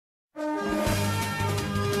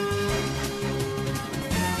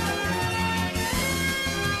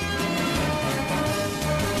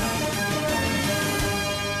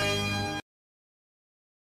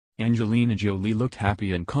Angelina Jolie looked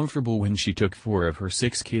happy and comfortable when she took 4 of her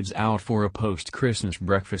 6 kids out for a post-Christmas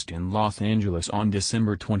breakfast in Los Angeles on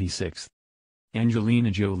December 26.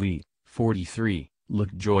 Angelina Jolie, 43,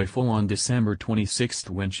 looked joyful on December 26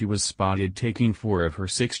 when she was spotted taking 4 of her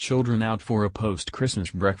 6 children out for a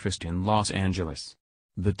post-Christmas breakfast in Los Angeles.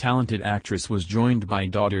 The talented actress was joined by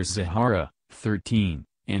daughters Zahara, 13,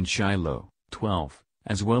 and Shiloh, 12,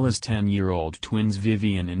 as well as 10-year-old twins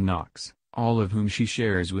Vivian and Knox, all of whom she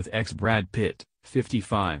shares with ex-Brad Pitt,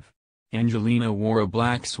 55. Angelina wore a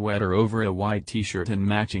black sweater over a white t-shirt and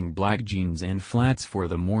matching black jeans and flats for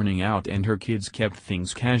the morning out, and her kids kept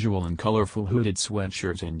things casual in colorful hooded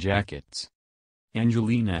sweatshirts and jackets.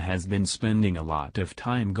 Angelina has been spending a lot of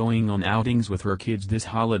time going on outings with her kids this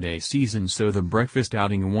holiday season, so the breakfast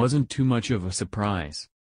outing wasn't too much of a surprise.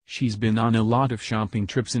 She's been on a lot of shopping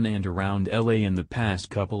trips in and around LA in the past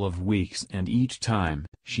couple of weeks, and each time,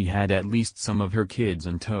 she had at least some of her kids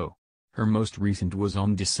in tow. Her most recent was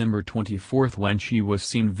on December 24 when she was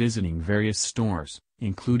seen visiting various stores,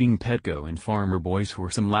 including Petco and Farmer Boys,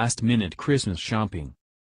 for some last-minute Christmas shopping.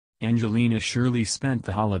 Angelina surely spent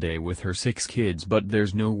the holiday with her 6 kids, but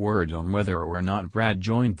there's no word on whether or not Brad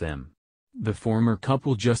joined them. The former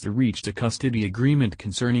couple just reached a custody agreement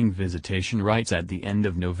concerning visitation rights at the end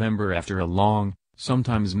of November after a long,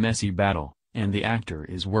 sometimes messy battle, and the actor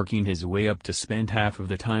is working his way up to spend half of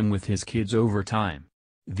the time with his kids over time.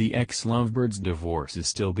 The ex-Lovebirds' divorce is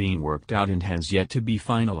still being worked out and has yet to be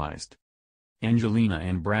finalized. Angelina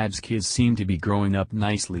and Brad's kids seem to be growing up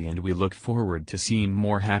nicely, and we look forward to seeing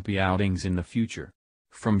more happy outings in the future.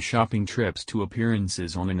 From shopping trips to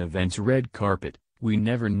appearances on an event's red carpet, we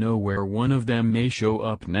never know where one of them may show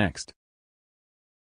up next.